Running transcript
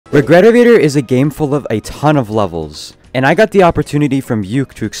Regretivator is a game full of a ton of levels, and I got the opportunity from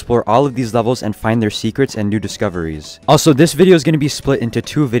Yeucc to explore all of these levels and find their secrets and new discoveries. Also, this video is going to be split into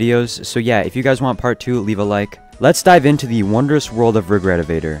 2 videos, so yeah, if you guys want part 2, leave a like. Let's dive into the wondrous world of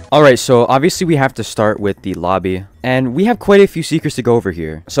Regretivator. Alright, so obviously we have to start with the lobby, and we have quite a few secrets to go over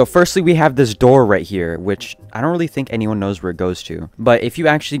here. So firstly, we have this door right here, which I don't really think anyone knows where it goes to. But if you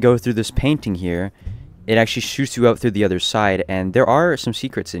actually go through this painting here, it actually shoots you out through the other side, and there are some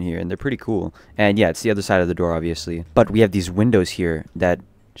secrets in here, and they're pretty cool. And yeah, it's the other side of the door, obviously. But we have these windows here that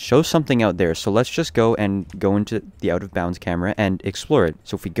show something out there, so let's just go into the out of bounds camera and explore it.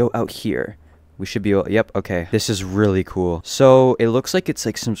 So if we go out here, we should be able, yep, okay. This is really cool. So it looks like it's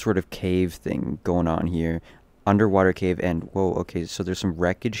like some sort of cave thing going on here. Underwater cave, and whoa, okay, so there's some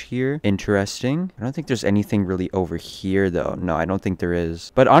wreckage here. Interesting. I don't think there's anything really over here though. No, I don't think there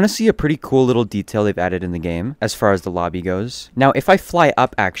is. But honestly, a pretty cool little detail they've added in the game as far as the lobby goes. Now, if I fly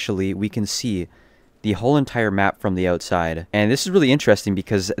up, actually, we can see the whole entire map from the outside. And this is really interesting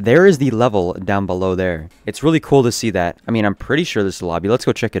because there is the level down below there. It's really cool to see that. I mean, I'm pretty sure this is the lobby. Let's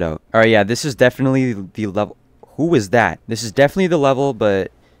go check it out. All right, yeah, this is definitely the level. Who is that? This is definitely the level,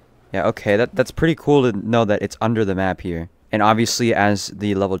 but yeah, okay, that's pretty cool to know that it's under the map here. And obviously, as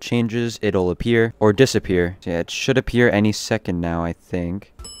the level changes, it'll appear or disappear. Yeah, it should appear any second now, I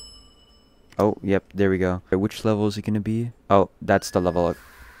think. Oh, yep, there we go. Wait, which level is it gonna be? Oh, that's the level.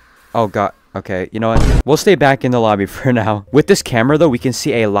 Oh, God. Okay, you know what? We'll stay back in the lobby for now. With this camera, though, we can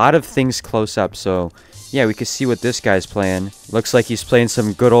see a lot of things close up, so yeah, we can see what this guy's playing. Looks like he's playing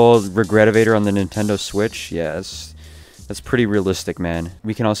some good old Regretivator on the Nintendo Switch. Yes. That's pretty realistic, man.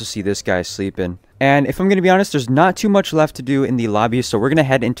 We can also see this guy sleeping. And if I'm going to be honest, there's not too much left to do in the lobby, so we're going to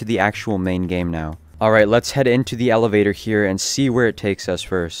head into the actual main game now. Alright, let's head into the elevator here and see where it takes us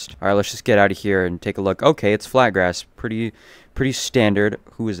first. Alright, let's just get out of here and take a look. Okay, it's flat grass. Pretty standard.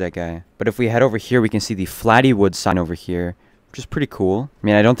 Who is that guy? But if we head over here, we can see the Flattywood sign over here, which is pretty cool. I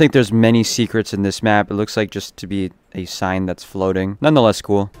mean, I don't think there's many secrets in this map. It looks like just to be a sign that's floating. Nonetheless,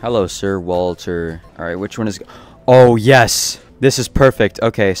 cool. Hello, Sir Walter. Alright, which one is... Oh, yes. This is perfect.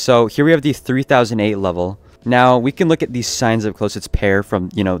 Okay, so here we have the 3008 level. Now, we can look at these signs up close. It's Pear from,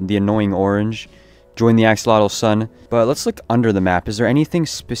 you know, the annoying orange. Join the axolotl sun. But let's look under the map. Is there anything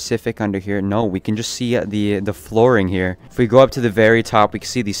specific under here? No, we can just see the flooring here. If we go up to the very top, we can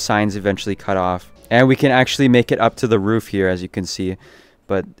see these signs eventually cut off. And we can actually make it up to the roof here, as you can see.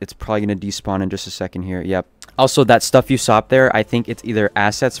 But it's probably going to despawn in just a second here. Yep. Also, that stuff you saw up there, I think it's either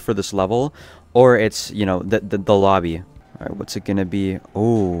assets for this level, or it's, you know, the lobby. All right, what's it gonna be?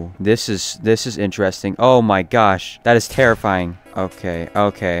 Oh, this is interesting. Oh my gosh, that is terrifying. Okay,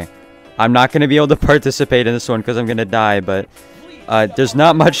 okay. I'm not gonna be able to participate in this one because I'm gonna die, but there's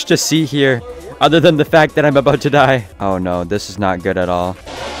not much to see here other than the fact that I'm about to die. Oh no, this is not good at all.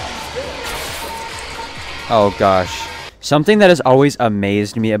 Oh gosh. Something that has always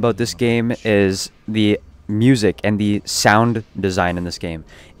amazed me about this game is the music and the sound design in this game.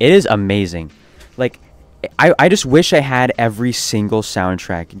 It is amazing. Like, I just wish I had every single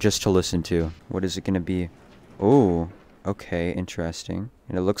soundtrack just to listen to. What is it gonna be? Oh, okay, interesting.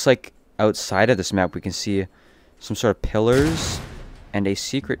 And it looks like outside of this map we can see some sort of pillars and a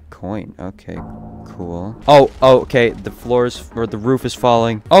secret coin. Okay, cool. Oh, okay, the floors or the roof is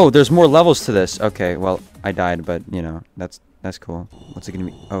falling. Oh, there's more levels to this. Okay, well, I died, but you know, that's cool. What's it gonna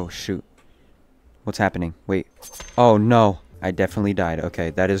be? Oh shoot. What's happening? Wait. Oh no. I definitely died.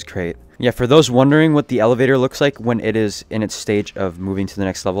 Okay, that is great. Yeah, for those wondering what the elevator looks like when it is in its stage of moving to the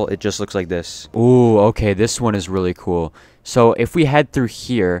next level, it just looks like this. Ooh, okay, this one is really cool. So if we head through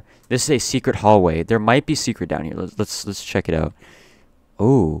here, this is a secret hallway. There might be secret down here. Let's check it out.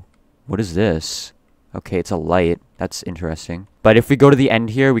 Ooh, what is this? Okay, it's a light. That's interesting. But if we go to the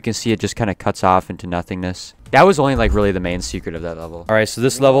end here, we can see it just kind of cuts off into nothingness. That was only like really the main secret of that level. All right, so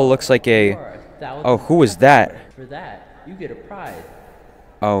this level looks like a... Oh, who is that? For that, you get a prize.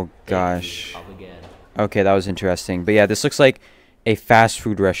 Oh gosh. Okay, that was interesting. But yeah, this looks like a fast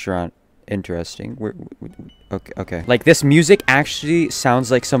food restaurant. Interesting. Okay. Like, this music actually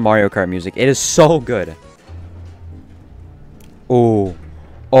sounds like some Mario Kart music. It is so good. Oh.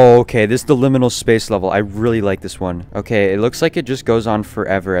 Oh, okay. This is the liminal space level. I really like this one. Okay, it looks like it just goes on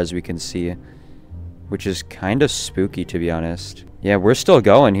forever, as we can see, which is kind of spooky, to be honest. Yeah, we're still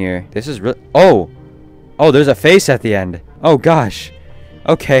going here. This is really... Oh! Oh, there's a face at the end. Oh, gosh.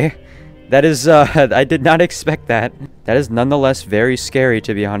 Okay. That is, I did not expect that. That is nonetheless very scary,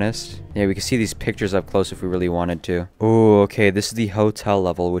 to be honest. Yeah, we can see these pictures up close if we really wanted to. Oh, okay. This is the hotel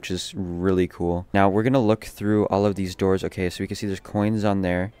level, which is really cool. Now, we're gonna look through all of these doors. Okay, so we can see there's coins on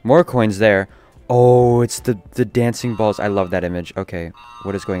there. More coins there. Oh, it's the dancing balls. I love that image. Okay,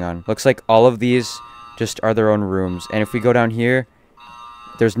 what is going on? Looks like all of these just are their own rooms. And if we go down here,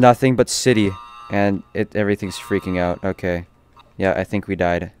 there's nothing but city. And everything's freaking out. Okay. Yeah, I think we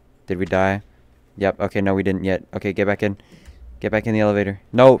died. Did we die? Yep. Okay, no, we didn't yet. Okay, get back in. Get back in the elevator.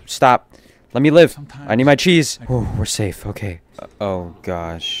 No, stop. Let me live. I need my cheese. Oh, we're safe. Okay. Oh,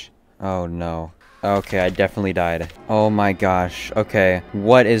 gosh. Oh, no. Okay, I definitely died. Oh, my gosh. Okay.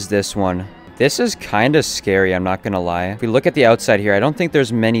 What is this one? This is kind of scary, I'm not gonna lie. If we look at the outside here, I don't think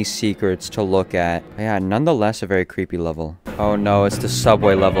there's many secrets to look at. But yeah, nonetheless, a very creepy level. Oh no, it's the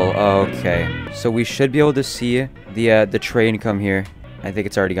subway level. Okay. So we should be able to see the train come here. I think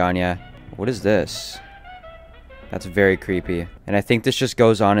it's already gone, yeah. What is this? That's very creepy. And I think this just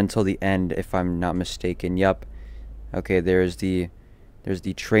goes on until the end, if I'm not mistaken. Yup. Okay, there's the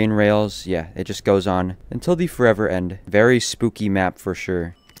train rails. Yeah, it just goes on until the forever end. Very spooky map for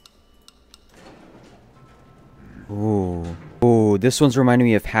sure. Ooh. Ooh, this one's reminding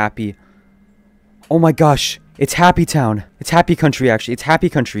me of Happy. Oh my gosh. It's Happy Town. It's Happy Country, actually. It's Happy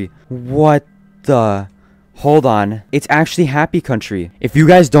Country. What the... Hold on. It's actually Happy Country. If you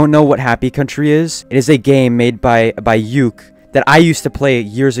guys don't know what Happy Country is, it is a game made by Yeucc that I used to play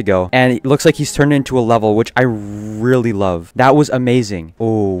years ago. And it looks like he's turned it into a level, which I really love. That was amazing.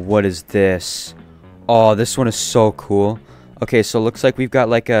 Oh, what is this? Oh, this one is so cool. Okay, so it looks like we've got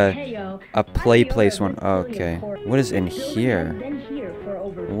like a place one. Okay. What is in here?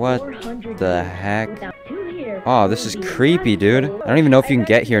 What the heck? Oh, this is creepy, dude. I don't even know if you can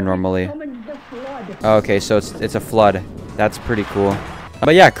get here normally. Okay, so it's a flood. That's pretty cool.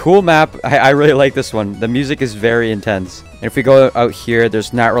 But yeah, cool map. I really like this one. The music is very intense. And if we go out here,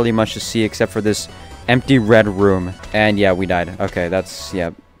 there's not really much to see except for this empty red room. And yeah, we died. Okay, that's, yeah.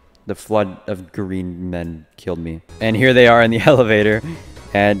 The flood of green men killed me. And here they are in the elevator.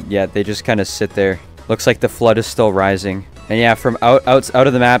 And yeah, they just kind of sit there. Looks like the flood is still rising. And yeah, from out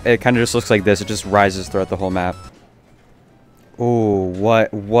of the map, it kind of just looks like this. It just rises throughout the whole map. Oh,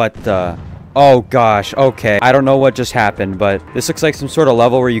 what the... Oh gosh, okay. I don't know what just happened, but this looks like some sort of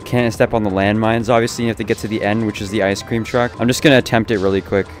level where you can't step on the landmines. Obviously, you have to get to the end, which is the ice cream truck. I'm just gonna attempt it really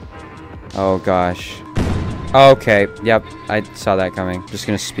quick. Oh gosh. Okay, yep, I saw that coming. Just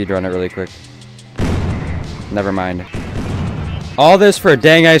gonna speedrun it really quick. Never mind. All this for a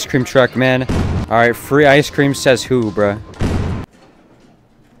dang ice cream truck, man. Alright, free ice cream says who, bruh?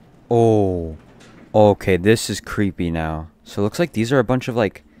 Oh. Okay, this is creepy now. So it looks like these are a bunch of,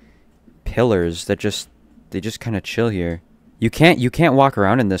 like, pillars that they just kind of chill here. You can't walk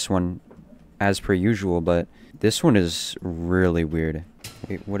around in this one as per usual, but this one is really weird.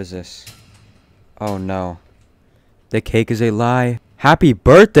 Wait, what is this? Oh, no. The cake is a lie. Happy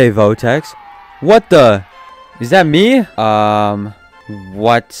birthday, Votex. What the? Is that me?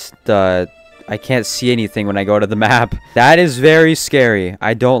 What the? I can't see anything when I go to the map. That is very scary.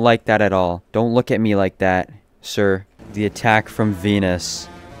 I don't like that at all. Don't look at me like that, sir. The attack from Venus.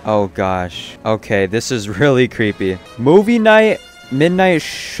 Oh, gosh. Okay, this is really creepy. Movie night. Midnight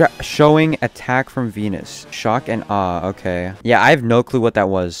showing Attack from Venus. Shock and awe. Okay. Yeah, I have no clue what that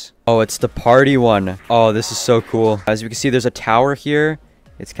was. Oh, it's the party one. Oh, this is so cool. As you can see, there's a tower here.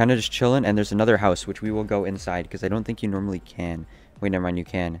 It's kind of just chilling. And there's another house, which we will go inside because I don't think you normally can. Wait, never mind, you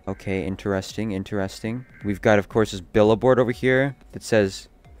can. Okay, interesting, interesting. We've got, of course, this billboard over here that says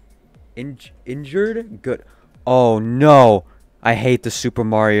injured? Good. Oh, no. I hate the Super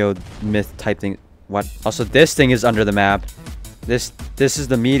Mario myth type thing. What? Also, this thing is under the map. This is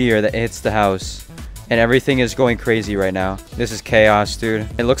the meteor that hits the house. And everything is going crazy right now. This is chaos, dude.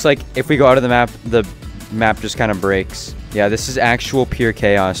 It looks like if we go out of the map just kind of breaks. Yeah, this is actual pure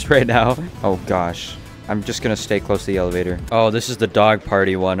chaos right now. Oh, gosh. I'm just gonna stay close to the elevator. Oh, this is the dog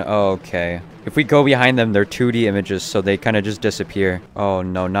party one. Oh, okay. If we go behind them, they're 2D images, so they kind of just disappear. Oh,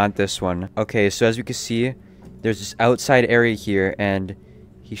 no, not this one. Okay, so as you can see, there's this outside area here, and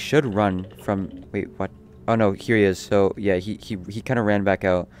he should run from... Wait, what? Oh, no, here he is. So, yeah, he kind of ran back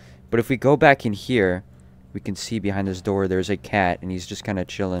out. But if we go back in here, we can see behind this door there's a cat, and he's just kind of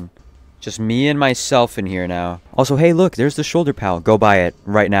chilling. Just me and myself in here now. Also, hey, look, there's the shoulder pal. Go buy it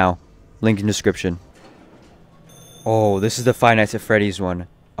right now. Link in description. Oh, this is the Five Nights at Freddy's one.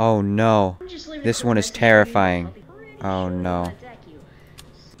 Oh, no. This one is terrifying. Oh, no.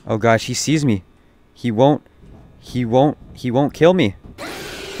 Oh, gosh, he sees me. He won't kill me.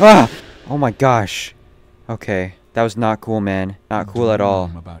 Ah! Oh, my gosh. Okay. That was not cool, man. Not cool at all.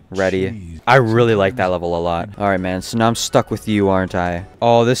 Ready. I really like that level a lot. Alright, man. So now I'm stuck with you, aren't I?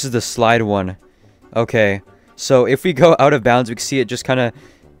 Oh, this is the slide one. Okay. So if we go out of bounds, we can see it just kind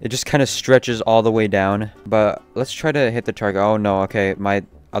of stretches all the way down. But let's try to hit the target. Oh, no. Okay.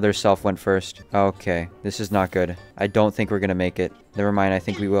 other self went first. Okay, this is not good. I don't think we're gonna make it. Never mind, I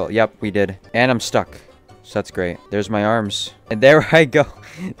think we will. Yep, we did. And I'm stuck. So that's great. There's my arms. And there I go.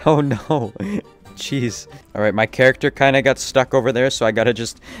 Oh no. Jeez. Alright, my character kind of got stuck over there, so I gotta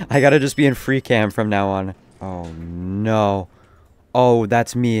just be in free cam from now on. Oh no. Oh,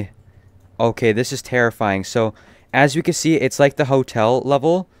 that's me. Okay, this is terrifying. So, as you can see, it's like the hotel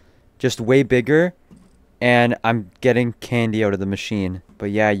level, just way bigger. And I'm getting candy out of the machine.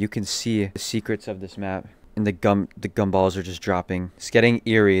 But yeah, you can see the secrets of this map. And the gumballs are just dropping. It's getting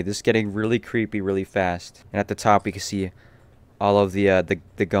eerie. This is getting really creepy really fast. And at the top, we can see all of the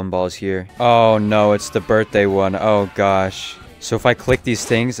gumballs here. Oh no, it's the birthday one. Oh gosh. So if I click these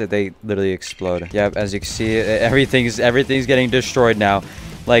things, they literally explode. Yep, as you can see, everything's getting destroyed now.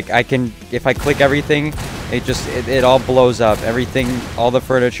 Like if I click everything, it all blows up. Everything, all the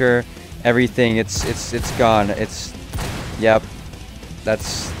furniture, everything, it's gone. Yep,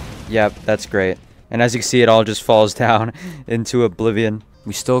 that's great. And as you can see, it all just falls down into oblivion.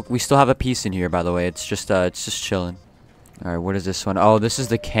 We still have a piece in here, by the way. It's just chilling. All right, what is this one? Oh, this is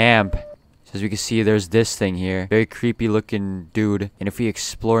the camp. So as we can see, there's this thing here. Very creepy looking dude. And if we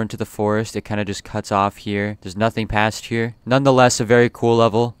explore into the forest, it kind of just cuts off here. There's nothing past here. Nonetheless, a very cool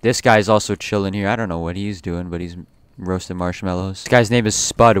level. This guy's also chilling here. I don't know what he's doing, but he's roasted marshmallows. This guy's name is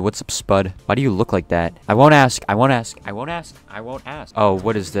Spud. What's up, Spud? Why do you look like that? I won't ask. I won't ask. I won't ask. I won't ask. Oh,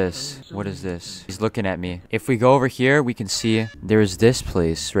 what is this? What is this? He's looking at me. If we go over here, we can see there's this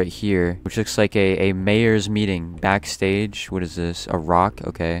place right here, which looks like a mayor's meeting backstage. What is this? A rock?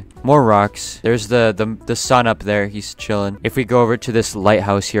 Okay. More rocks. There's the sun up there. He's chilling. If we go over to this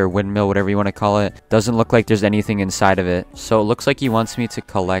lighthouse here, windmill, whatever you want to call it, doesn't look like there's anything inside of it. So it looks like he wants me to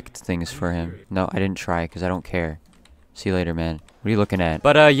collect things for him. No, I didn't try because I don't care. See you later, man. What are you looking at?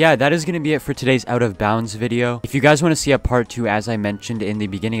 But yeah, that is going to be it for today's Out of Bounds video. If you guys want to see a part 2, as I mentioned in the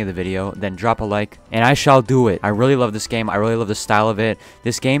beginning of the video, then drop a like, and I shall do it. I really love this game. I really love the style of it.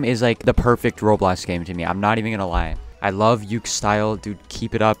 This game is like the perfect Roblox game to me. I'm not even going to lie. I love Yeucc style. Dude,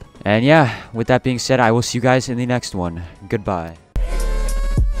 keep it up. And yeah, with that being said, I will see you guys in the next one. Goodbye.